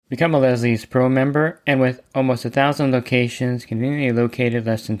Become a Leslie's Pro member, and with almost 1,000 locations conveniently located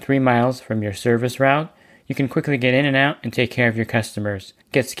less than 3 miles from your service route, you can quickly get in and out and take care of your customers.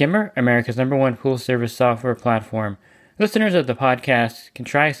 Get Skimmer, America's #1 pool service software platform. Listeners of the podcast can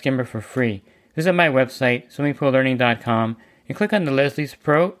try Skimmer for free. Visit my website, swimmingpoollearning.com, and click on the Leslie's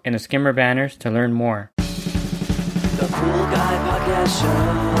Pro and the Skimmer banners to learn more. The Pool Guy Podcast Show.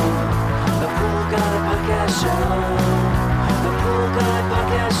 The Pool Guy Podcast Show. The Pool Guy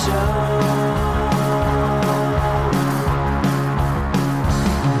Podcast Show.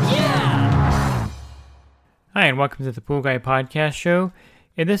 Yeah! Hi, and welcome to the Pool Guy Podcast Show.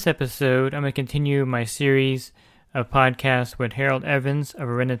 In this episode, I'm going to continue my series of podcasts with Harold Evans of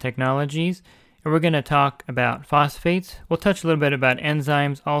Orenda Technologies, and we're going to talk about phosphates. We'll touch a little bit about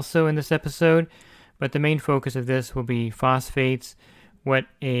enzymes also in this episode, but the main focus of this will be phosphates, what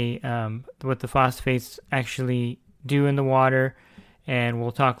the phosphates actually do in the water, and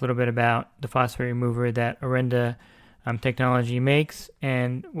we'll talk a little bit about the phosphate remover that Orenda technology makes,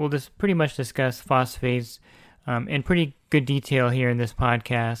 and we'll just pretty much discuss phosphates in pretty good detail here in this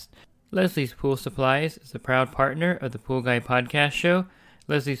podcast. Leslie's Pool Supplies is a proud partner of the Pool Guy Podcast Show.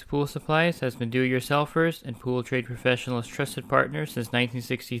 Leslie's Pool Supplies has been do-it-yourselfers and pool trade professionals' trusted partner since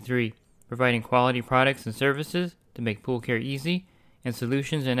 1963, providing quality products and services to make pool care easy and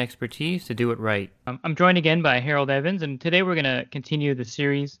solutions and expertise to do it right. I'm joined again by Harold Evans, and today we're going to continue the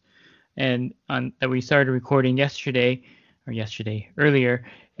series that we started recording earlier,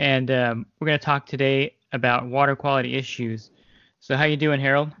 and we're going to talk today about water quality issues. So how you doing,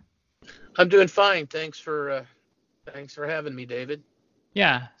 Harold? I'm doing fine. Thanks for having me, David.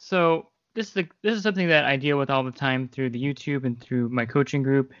 Yeah. So this is something that I deal with all the time through the YouTube and through my coaching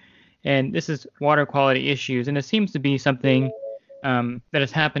group, and this is water quality issues, and it seems to be something that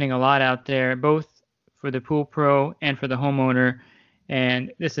is happening a lot out there, both for the pool pro and for the homeowner.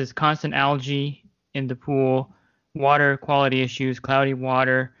 And this is constant algae in the pool, water quality issues, cloudy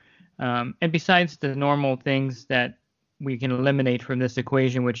water, and besides the normal things that we can eliminate from this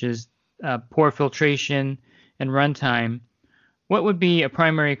equation, which is poor filtration and runtime, what would be a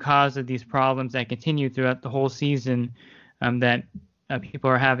primary cause of these problems that continue throughout the whole season that people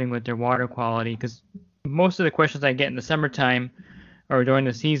are having with their water quality? Because most of the questions I get in the summertime or during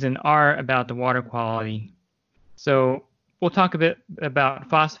the season are about the water quality. So we'll talk a bit about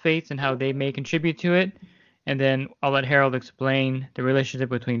phosphates and how they may contribute to it, and then I'll let Harold explain the relationship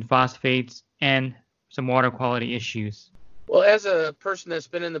between phosphates and some water quality issues. Well, as a person that's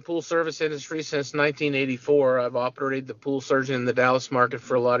been in the pool service industry since 1984, I've operated the pool surgeon in the Dallas market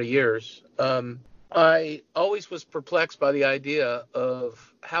for a lot of years. I always was perplexed by the idea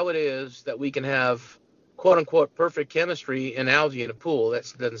of how it is that we can have quote-unquote perfect chemistry in algae in a pool. That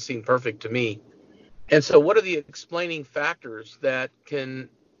doesn't seem perfect to me. And so what are the explaining factors that can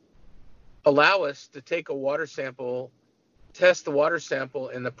allow us to take a water sample, test the water sample,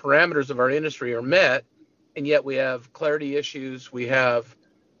 and the parameters of our industry are met, and yet we have clarity issues, we have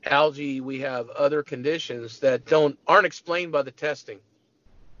algae, we have other conditions that aren't explained by the testing.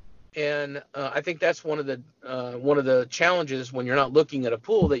 And I think that's one of the challenges when you're not looking at a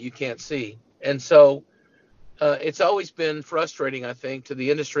pool that you can't see. And so it's always been frustrating, I think, to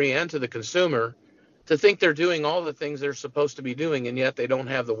the industry and to the consumer to think they're doing all the things they're supposed to be doing, and yet they don't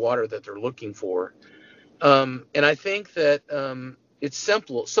have the water that they're looking for. And I think that it's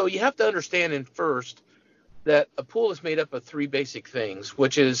simple. So you have to understand first that a pool is made up of three basic things,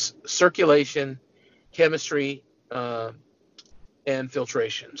 which is circulation, chemistry, and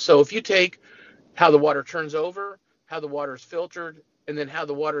filtration. So if you take how the water turns over, how the water is filtered, and then how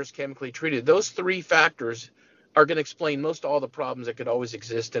the water is chemically treated, those three factors are going to explain most all the problems that could always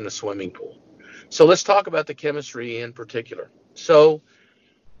exist in a swimming pool. So let's talk about the chemistry in particular. So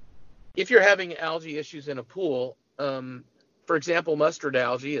if you're having algae issues in a pool, for example, mustard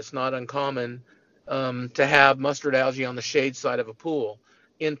algae, it's not uncommon to have mustard algae on the shade side of a pool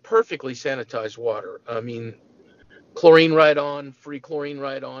in perfectly sanitized water. I mean, chlorine right on, free chlorine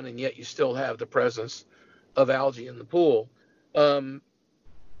right on, and yet you still have the presence of algae in the pool.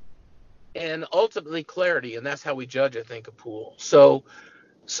 And ultimately clarity, and that's how we judge, I think, a pool. So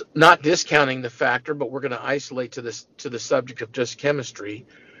not discounting the factor, but we're going to isolate to the subject of just chemistry.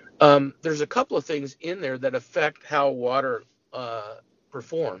 There's a couple of things in there that affect how water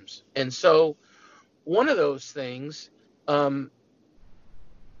performs. And so one of those things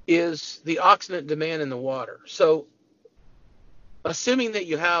is the oxidant demand in the water. So assuming that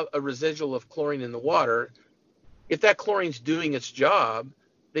you have a residual of chlorine in the water, if that chlorine's doing its job,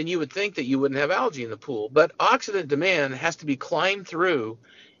 then you would think that you wouldn't have algae in the pool. But oxidant demand has to be climbed through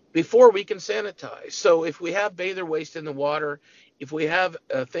before we can sanitize. So if we have bather waste in the water if we have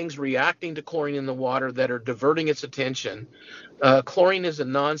things reacting to chlorine in the water that are diverting its attention, chlorine is a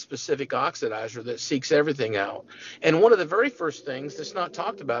non-specific oxidizer that seeks everything out. And one of the very first things that's not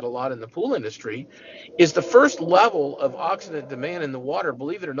talked about a lot in the pool industry is the first level of oxidant demand in the water,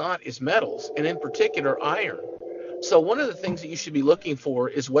 believe it or not, is metals, and in particular iron. So one of the things that you should be looking for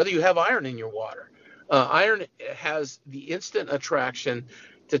is whether you have iron in your water. Iron has the instant attraction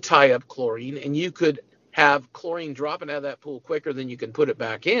to tie up chlorine, and you could have chlorine dropping out of that pool quicker than you can put it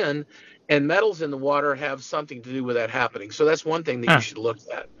back in, and metals in the water have something to do with that happening. So that's one thing that you should look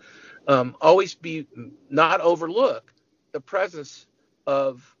at. Always not overlook the presence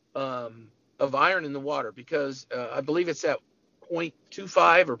of iron in the water, because I believe it's at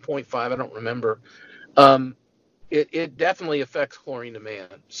 0.25 or 0.5, I don't remember. It definitely affects chlorine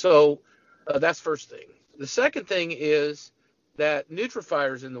demand. So that's first thing. The second thing is that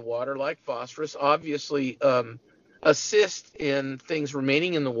nutrifiers in the water, like phosphorus, obviously assist in things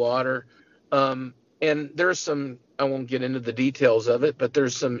remaining in the water. And there's some, I won't get into the details of it, but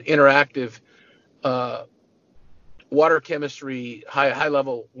there's some interactive water chemistry,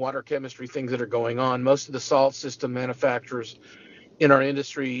 high-level water chemistry things that are going on. Most of the salt system manufacturers in our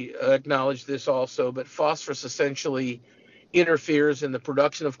industry acknowledge this also, but phosphorus essentially interferes in the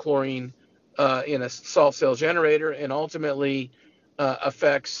production of chlorine in a salt cell generator, and ultimately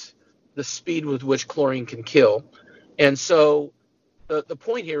affects the speed with which chlorine can kill. And so the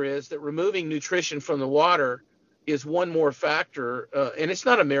point here is that removing nutrition from the water is one more factor, and it's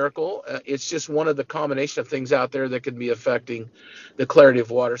not a miracle. It's just one of the combination of things out there that could be affecting the clarity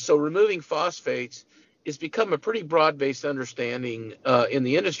of water. So removing phosphates has become a pretty broad-based understanding in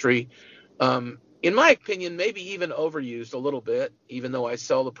the industry. In my opinion, maybe even overused a little bit, even though I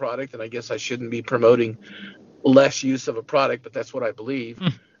sell the product, and I guess I shouldn't be promoting less use of a product, but that's what I believe.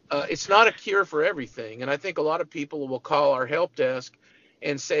 It's not a cure for everything, and I think a lot of people will call our help desk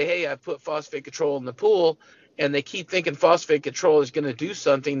and say, hey, I've put phosphate control in the pool, and they keep thinking phosphate control is going to do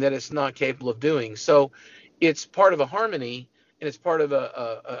something that it's not capable of doing. So it's part of a harmony, and it's part of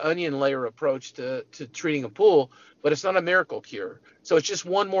a onion layer approach to treating a pool, but it's not a miracle cure. So it's just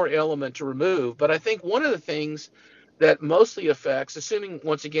one more element to remove. But I think one of the things that mostly affects, assuming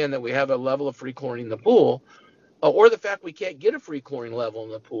once again that we have a level of free chlorine in the pool, or the fact we can't get a free chlorine level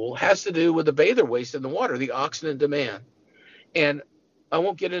in the pool, has to do with the bather waste in the water, the oxidant demand. And I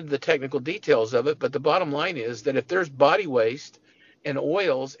won't get into the technical details of it, but the bottom line is that if there's body waste and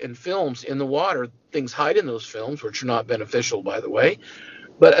oils and films in the water, things hide in those films, which are not beneficial, by the way.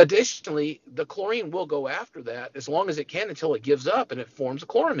 But additionally, the chlorine will go after that as long as it can until it gives up and it forms a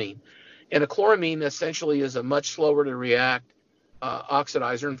chloramine. And a chloramine essentially is a much slower to react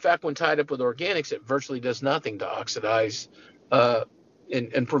oxidizer. In fact, when tied up with organics, it virtually does nothing to oxidize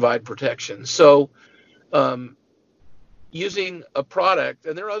and provide protection. So using a product,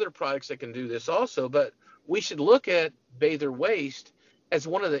 and there are other products that can do this also, but we should look at bather waste as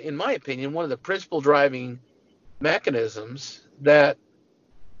one of the, in my opinion, one of the principal driving mechanisms that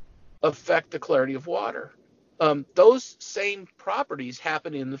affect the clarity of water. Those same properties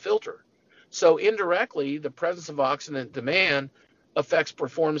happen in the filter. So indirectly, the presence of oxidant demand affects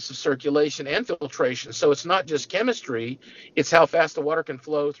performance of circulation and filtration. So it's not just chemistry, it's how fast the water can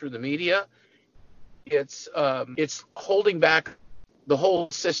flow through the media. It's holding back the whole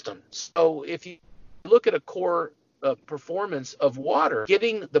system. So if you look at a core performance of water,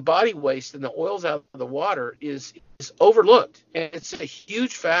 getting the body waste and the oils out of the water is overlooked. And it's a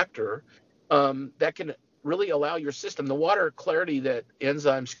huge factor that can really allow your system, the water clarity that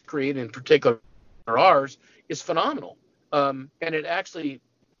enzymes create, in particular ours, is phenomenal. And it actually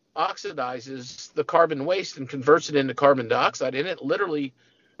oxidizes the carbon waste and converts it into carbon dioxide, and it literally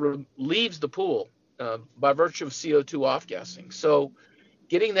leaves the pool by virtue of CO2 off-gassing. So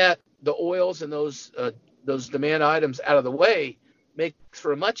getting the oils and those demand items out of the way makes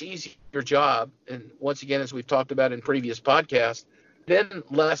for a much easier job. And once again, as we've talked about in previous podcasts, then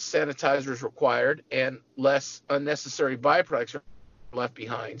less sanitizers required and less unnecessary byproducts are left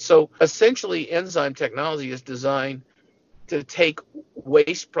behind. So essentially, enzyme technology is designed to take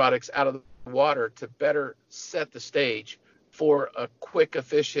waste products out of the water to better set the stage for a quick,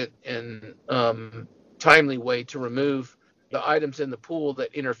 efficient, and timely way to remove the items in the pool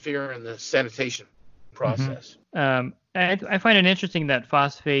that interfere in the sanitation process. I find it interesting that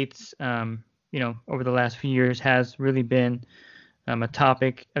phosphates, over the last few years has really been a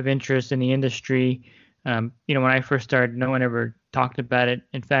topic of interest in the industry. When I first started, no one ever talked about it.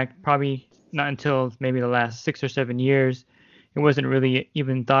 In fact, probably not until maybe the last 6 or 7 years, it wasn't really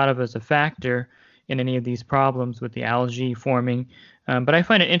even thought of as a factor in any of these problems with the algae forming. But I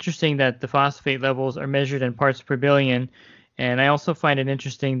find it interesting that the phosphate levels are measured in parts per billion, And I also find it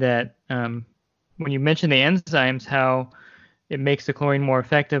interesting that when you mention the enzymes, how it makes the chlorine more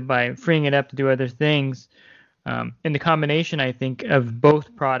effective by freeing it up to do other things. In the combination, I think, of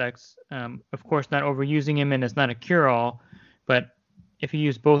both products, of course, not overusing them, and it's not a cure-all, but if you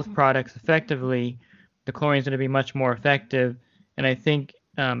use both products effectively, the chlorine is going to be much more effective. And I think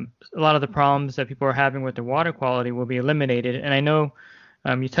a lot of the problems that people are having with their water quality will be eliminated. And I know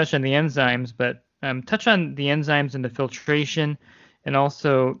you touched on the enzymes, but touch on the enzymes and the filtration, and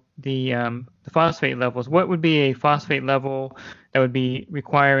also the phosphate levels. What would be a phosphate level that would be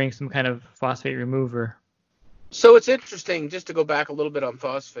requiring some kind of phosphate remover? So it's interesting, just to go back a little bit on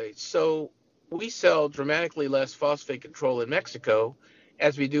phosphates. So we sell dramatically less phosphate control in Mexico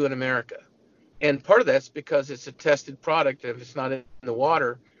as we do in America. And part of that's because it's a tested product. And if it's not in the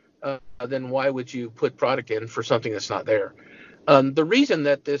water, then why would you put product in for something that's not there? The reason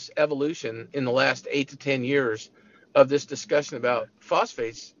that this evolution in the last 8 to 10 years of this discussion about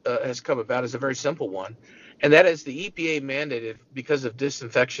phosphates has come about is a very simple one. And that is the EPA mandated, because of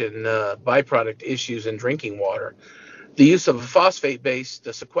disinfection byproduct issues in drinking water, the use of a phosphate-based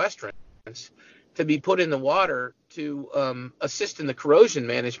sequestrants to be put in the water to assist in the corrosion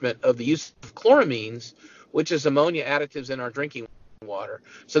management of the use of chloramines, which is ammonia additives in our drinking water.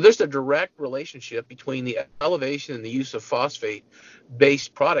 So there's a direct relationship between the elevation and the use of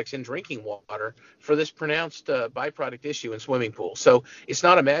phosphate-based products in drinking water for this pronounced byproduct issue in swimming pools. So it's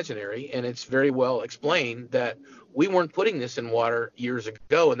not imaginary, and it's very well explained that we weren't putting this in water years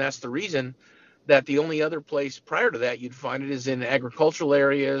ago, and that's the reason that the only other place prior to that you'd find it is in agricultural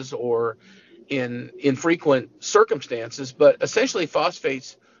areas or in infrequent circumstances. But essentially,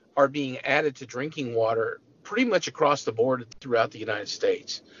 phosphates are being added to drinking water pretty much across the board throughout the United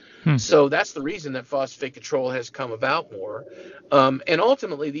States. So that's the reason that phosphate control has come about more. And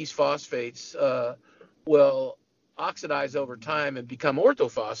ultimately, these phosphates will oxidize over time and become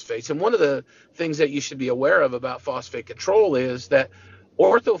orthophosphates. And one of the things that you should be aware of about phosphate control is that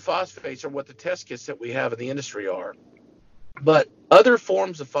orthophosphates are what the test kits that we have in the industry are. But other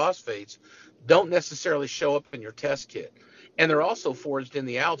forms of phosphates don't necessarily show up in your test kit. And they're also foraged in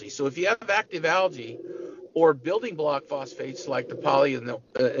the algae. So if you have active algae or building block phosphates like the poly and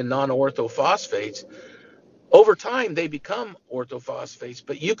non-orthophosphates, over time they become orthophosphates.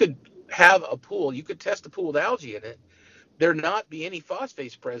 But you could have a pool, you could test a pool with algae in it, there not be any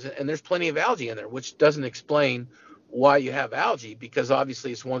phosphates present, and there's plenty of algae in there, which doesn't explain why you have algae, because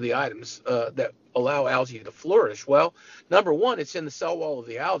obviously it's one of the items that allow algae to flourish. Well, number one, it's in the cell wall of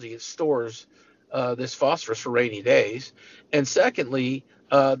the algae. It stores this phosphorus for rainy days. And secondly,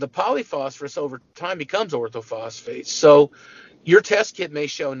 the polyphosphorus over time becomes orthophosphates. So your test kit may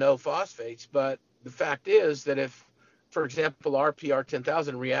show no phosphates, but the fact is that if, for example, our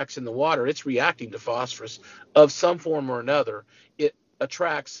PR10,000 reacts in the water, it's reacting to phosphorus of some form or another. It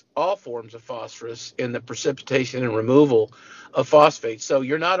attracts all forms of phosphorus in the precipitation and removal of phosphates. So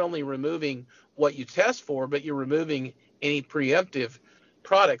you're not only removing what you test for, but you're removing any preemptive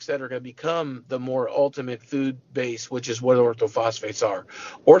products that are going to become the more ultimate food base, which is what orthophosphates are.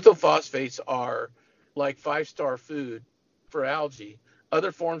 Orthophosphates are like five-star food for algae.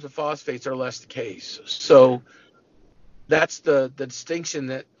 Other forms of phosphates are less the case. So that's the distinction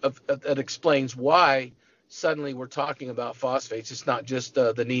that explains why suddenly we're talking about phosphates. It's not just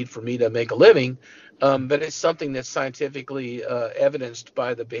the need for me to make a living, but it's something that's scientifically evidenced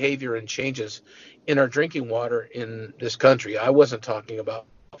by the behavior and changes in our drinking water in this country. I wasn't talking about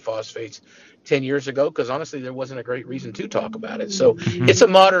phosphates 10 years ago because honestly there wasn't a great reason to talk about it. So it's a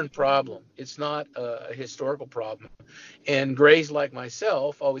modern problem. It's not a historical problem. And grays like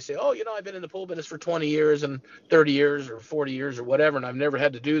myself always say, oh, I've been in the pool business for 20 years and 30 years or 40 years or whatever, and I've never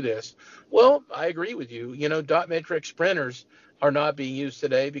had to do this. Well, I agree with you. Dot matrix printers are not being used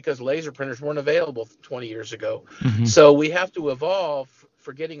today because laser printers weren't available 20 years ago. So we have to evolve,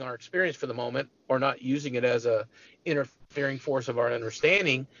 forgetting our experience for the moment or not using it as a interfering force of our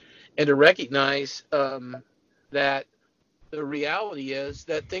understanding, and to recognize that the reality is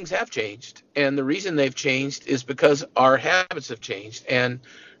that things have changed. And the reason they've changed is because our habits have changed. And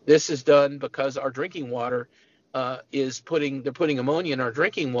this is done because our drinking water they're putting ammonia in our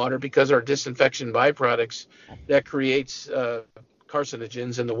drinking water because our disinfection byproducts that creates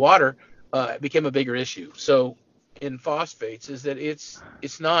carcinogens in the water became a bigger issue. So in phosphates is that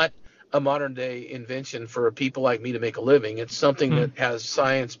it's not a modern day invention for people like me to make a living. It's something that has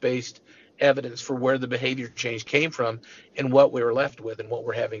science-based evidence for where the behavior change came from and what we were left with and what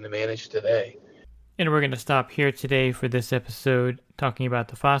we're having to manage today. And we're going to stop here today for this episode talking about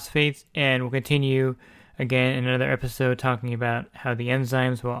the phosphates, and we'll continue again in another episode talking about how the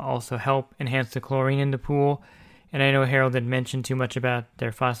enzymes will also help enhance the chlorine in the pool. And I know Harold didn't mention too much about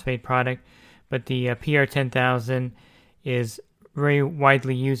their phosphate product, but the PR10000 is very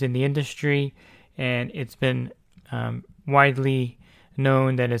widely used in the industry, and it's been widely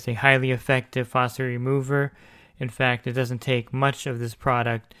known that it's a highly effective phosphate remover. In fact, it doesn't take much of this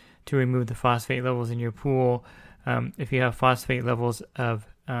product to remove the phosphate levels in your pool. If you have phosphate levels of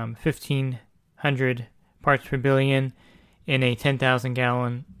 1,500 parts per billion in a 10,000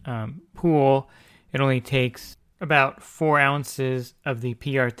 gallon pool, it only takes about 4 ounces of the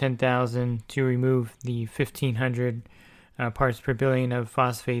PR10000 to remove the 1,500 parts per billion of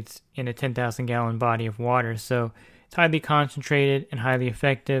phosphates in a 10,000 gallon body of water. So it's highly concentrated and highly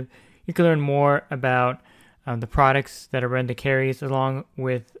effective. You can learn more about the products that Orenda carries, along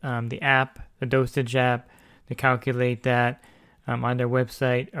with the app, the dosage app, to calculate that on their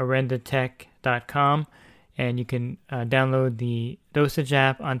website, orendatech.com. And you can download the dosage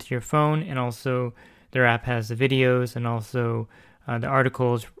app onto your phone, and also their app has the videos and also the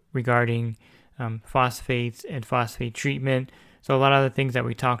articles regarding phosphates and phosphate treatment. So a lot of the things that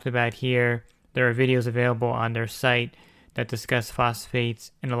we talked about here, there are videos available on their site that discuss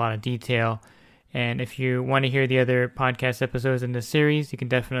phosphates in a lot of detail. And if you want to hear the other podcast episodes in this series, you can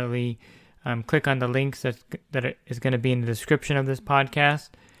definitely click on the links that is going to be in the description of this podcast.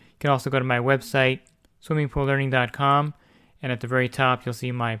 You can also go to my website, swimmingpoollearning.com, and at the very top, you'll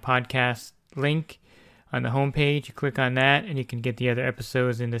see my podcast link on the homepage. You click on that, and you can get the other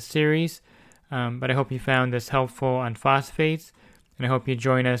episodes in this series. But I hope you found this helpful on phosphates, and I hope you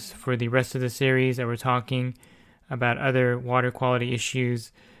join us for the rest of the series that we're talking about other water quality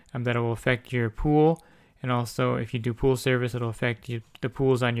issues that will affect your pool. And also, if you do pool service, it'll affect the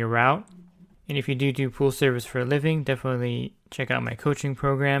pools on your route. And if you do pool service for a living, definitely check out my coaching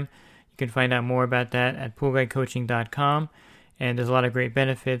program. You can find out more about that at poolguidecoaching.com. And there's a lot of great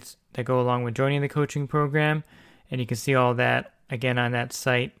benefits that go along with joining the coaching program. And you can see all that, again, on that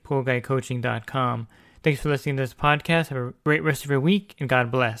site, poolguidecoaching.com. Thanks for listening to this podcast. Have a great rest of your week, and God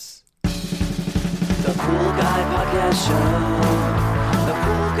bless. The Pool Guy Podcast Show. The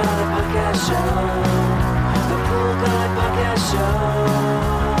Pool Guy Podcast Show. The Pool Guy Podcast Show.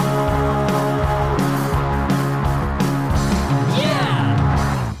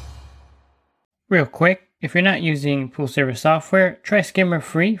 Yeah! Real quick, if you're not using pool service software, try Skimmer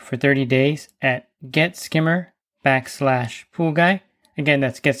free for 30 days at getskimmer.com/poolguy. Again,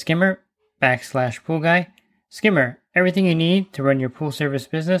 that's getskimmer.com/poolguy. Skimmer, everything you need to run your pool service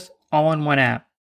business all in one app.